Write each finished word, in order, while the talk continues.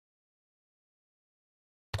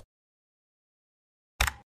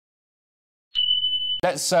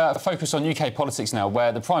Let's focus on UK politics now,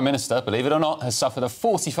 where the Prime Minister, believe it or not, has suffered a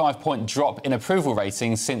 45-point drop in approval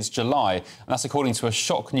ratings since July. And that's according to a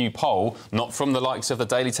shock new poll, not from the likes of the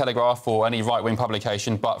Daily Telegraph or any right-wing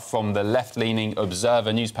publication, but from the left-leaning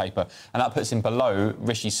Observer newspaper. And that puts him below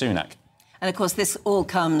Rishi Sunak. And, of course, this all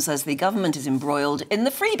comes as the government is embroiled in the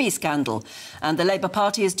freebie scandal. And the Labour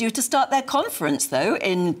Party is due to start their conference, though,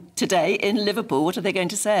 today in Liverpool. What are they going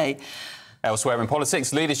to say? Elsewhere in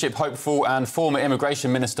politics, leadership hopeful and former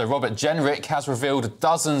Immigration Minister Robert Jenrick has revealed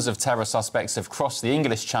dozens of terror suspects have crossed the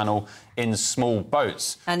English Channel in small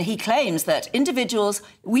boats. And he claims that individuals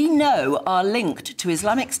we know are linked to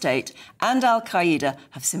Islamic State and Al-Qaeda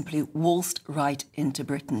have simply waltzed right into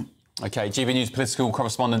Britain. OK, GB News political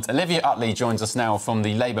correspondent Olivia Utley joins us now from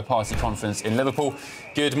the Labour Party conference in Liverpool.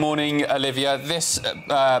 Good morning, Olivia. This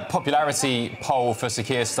popularity poll for Sir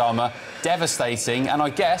Keir Starmer, devastating, and I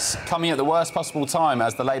guess coming at the worst possible time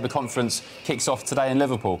as the Labour conference kicks off today in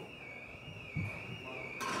Liverpool.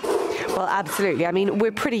 Well, absolutely. I mean,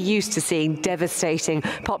 we're pretty used to seeing devastating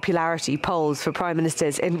popularity polls for prime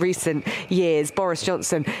ministers in recent years. Boris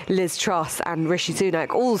Johnson, Liz Truss and Rishi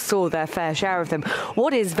Sunak all saw their fair share of them.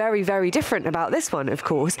 What is very, very different about this one, of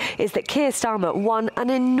course, is that Keir Starmer won an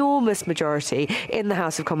enormous majority in the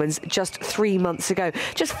House of Commons just 3 months ago,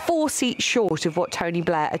 just 4 seats short of what Tony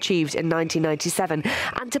Blair achieved in 1997.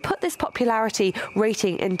 And to put this popularity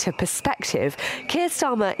rating into perspective, Keir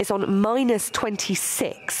Starmer is on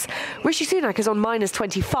 -26. Rishi Sunak is on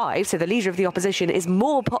 -25, so the leader of the opposition is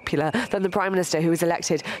more popular than the Prime Minister who was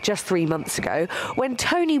elected just 3 months ago. When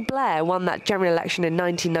Tony Blair won that general election in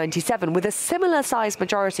 1997 with a similar sized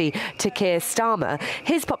majority to Keir Starmer,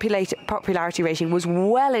 his popularity rating was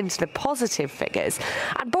well into the positive figures.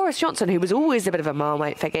 And Boris Johnson, who was always a bit of a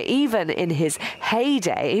Marmite figure, even in his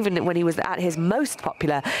heyday, even when he was at his most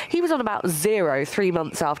popular, he was on about 0 3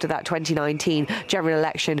 months after that 2019 general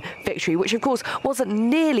election victory, which of course wasn't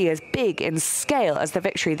nearly as big in scale as the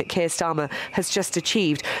victory that Keir Starmer has just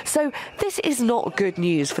achieved. So this is not good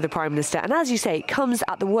news for the Prime Minister. And as you say, it comes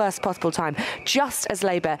at the worst possible time, just as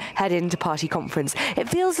Labour head into party conference. It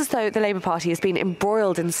feels as though the Labour Party has been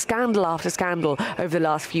embroiled in scandal after scandal over the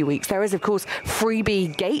last few weeks. There is, of course,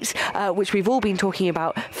 Freebie Gate, which we've all been talking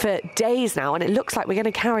about for days now. And it looks like we're going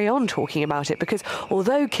to carry on talking about it because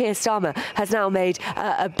although Keir Starmer has now made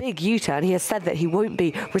a big U-turn, he has said that he won't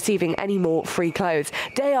be receiving any more free clothes.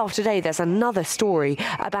 Day after day, there's another story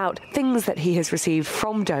about things that he has received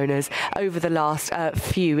from donors over the last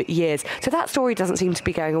few years. So that story doesn't seem to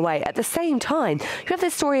be going away. At the same time, you have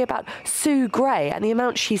this story about Sue Gray and the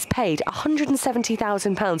amount she's paid,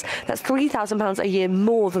 £170,000. That's £3,000 a year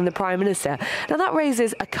more than the Prime Minister. Now, that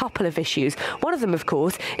raises a couple of issues. One of them, of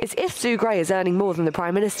course, is if Sue Gray is earning more than the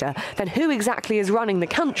Prime Minister, then who exactly is running the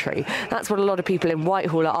country? That's what a lot of people in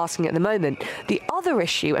Whitehall are asking at the moment. The other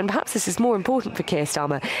issue, and perhaps this is more important for Keir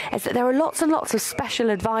Starmer, is that there are lots and lots of special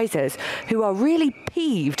advisors who are really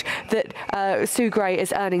peeved that Sue Gray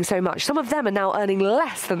is earning so much. Some of them are now earning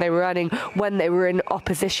less than they were earning when they were in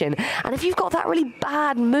opposition. And if you've got that really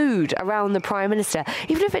bad mood around the Prime Minister,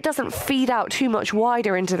 even if it doesn't feed out too much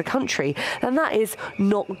wider into the country, then that is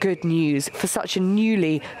not good news for such a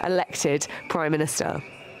newly elected Prime Minister.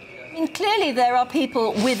 I mean, clearly there are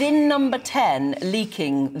people within Number 10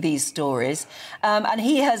 leaking these stories, and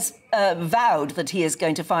he has vowed that he is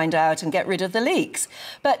going to find out and get rid of the leaks.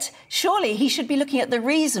 But surely he should be looking at the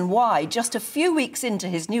reason why, just a few weeks into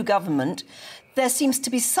his new government, there seems to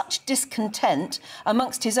be such discontent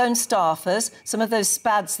amongst his own staffers, some of those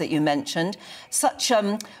spads that you mentioned, such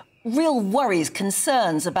real worries,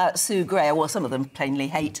 concerns about Sue Gray. Well, some of them plainly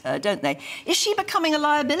hate her, don't they? Is she becoming a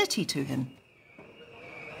liability to him?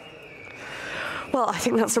 Well, I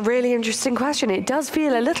think that's a really interesting question. It does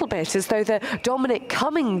feel a little bit as though the Dominic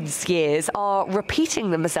Cummings years are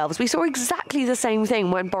repeating themselves. We saw exactly the same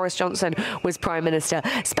thing when Boris Johnson was Prime Minister.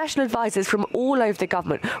 Special advisors from all over the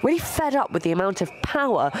government really fed up with the amount of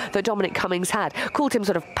power that Dominic Cummings had, called him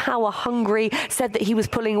sort of power hungry, said that he was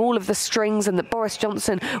pulling all of the strings and that Boris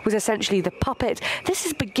Johnson was essentially the puppet. This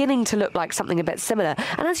is beginning to look like something a bit similar.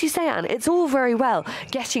 And as you say, Anne, it's all very well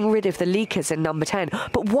getting rid of the leakers in Number 10,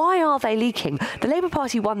 but why are they leaking? The Labour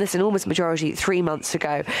Party won this enormous majority 3 months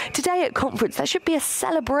ago. Today at conference, there should be a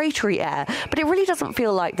celebratory air, but it really doesn't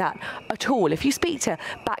feel like that at all. If you speak to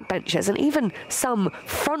backbenchers and even some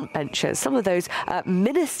frontbenchers, some of those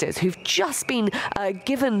ministers who've just been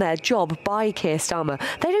given their job by Keir Starmer,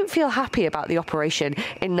 they don't feel happy about the operation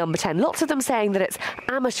in Number 10. Lots of them saying that it's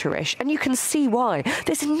amateurish, and you can see why.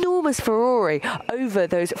 This enormous furore over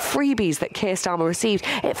those freebies that Keir Starmer received,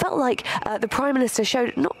 it felt like the Prime Minister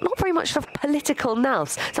showed not very much of political political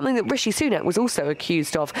nous, something that Rishi Sunak was also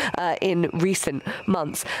accused of in recent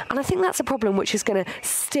months. And I think that's a problem which is going to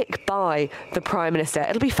stick by the Prime Minister.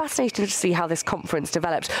 It'll be fascinating to see how this conference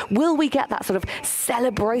develops. Will we get that sort of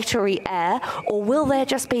celebratory air, or will there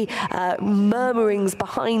just be murmurings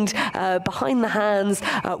behind the hands,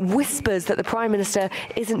 whispers that the Prime Minister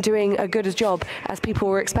isn't doing a good a job as people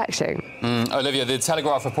were expecting? Olivia, the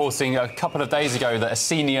Telegraph reporting a couple of days ago that a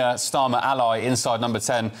senior Starmer ally inside Number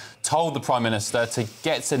 10 told the Prime Minister to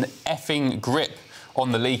get an effing grip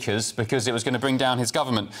on the leakers because it was going to bring down his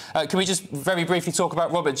government. Can we just very briefly talk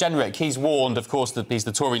about Robert Jenrick? He's warned, of course, that he's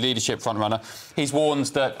the Tory leadership frontrunner. He's warned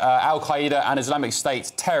that Al-Qaeda and Islamic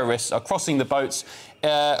State terrorists are crossing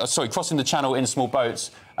the channel in small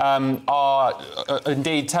boats, are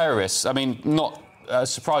indeed terrorists. I mean, not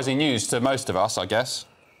surprising news to most of us, I guess.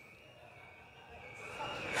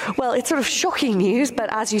 Well, it's sort of shocking news,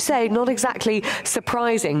 but as you say, not exactly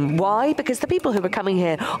surprising. Why? Because the people who are coming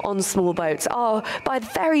here on small boats are, by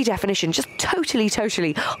very definition, just totally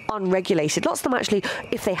unregulated. Lots of them actually,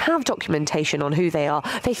 if they have documentation on who they are,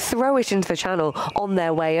 they throw it into the channel on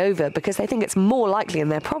their way over because they think it's more likely,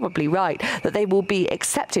 and they're probably right, that they will be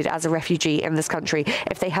accepted as a refugee in this country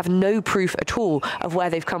if they have no proof at all of where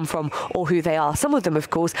they've come from or who they are. Some of them, of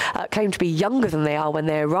course, claim to be younger than they are when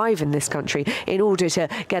they arrive in this country in order to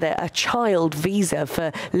get a child visa for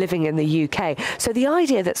living in the UK. So the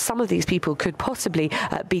idea that some of these people could possibly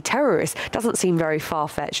be terrorists doesn't seem very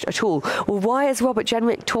far-fetched at all. Well, why is Robert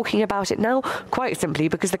Jenrick talking about it now? Quite simply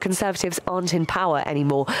because the Conservatives aren't in power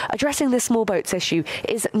anymore. Addressing the small boats issue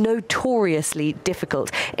is notoriously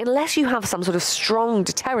difficult. Unless you have some sort of strong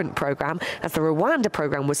deterrent programme, as the Rwanda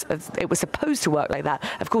programme was supposed to work like that.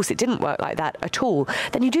 Of course, it didn't work like that at all.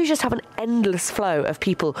 Then you do just have an endless flow of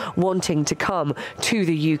people wanting to come to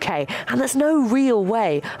the UK, and there's no real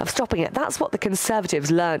way of stopping it. That's what the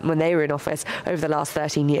Conservatives learnt when they were in office over the last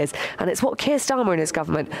 13 years, and it's what Keir Starmer and his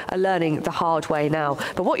government are learning the hard way now.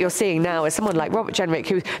 But what you're seeing now is someone like Robert Jenrick,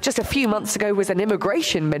 who just a few months ago was an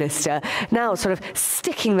immigration minister, now sort of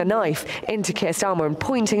sticking the knife into Keir Starmer and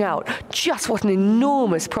pointing out just what an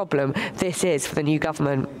enormous problem this is for the new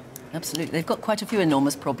government. Absolutely. They've got quite a few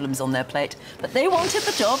enormous problems on their plate, but they wanted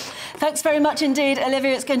the job. Thanks very much indeed,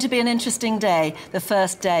 Olivia. It's going to be an interesting day, the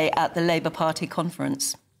first day at the Labour Party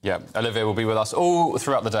conference. Yeah, Olivia will be with us all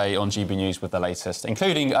throughout the day on GB News with the latest,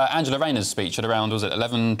 including Angela Rayner's speech at around, was it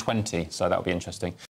 11:20? So that'll be interesting.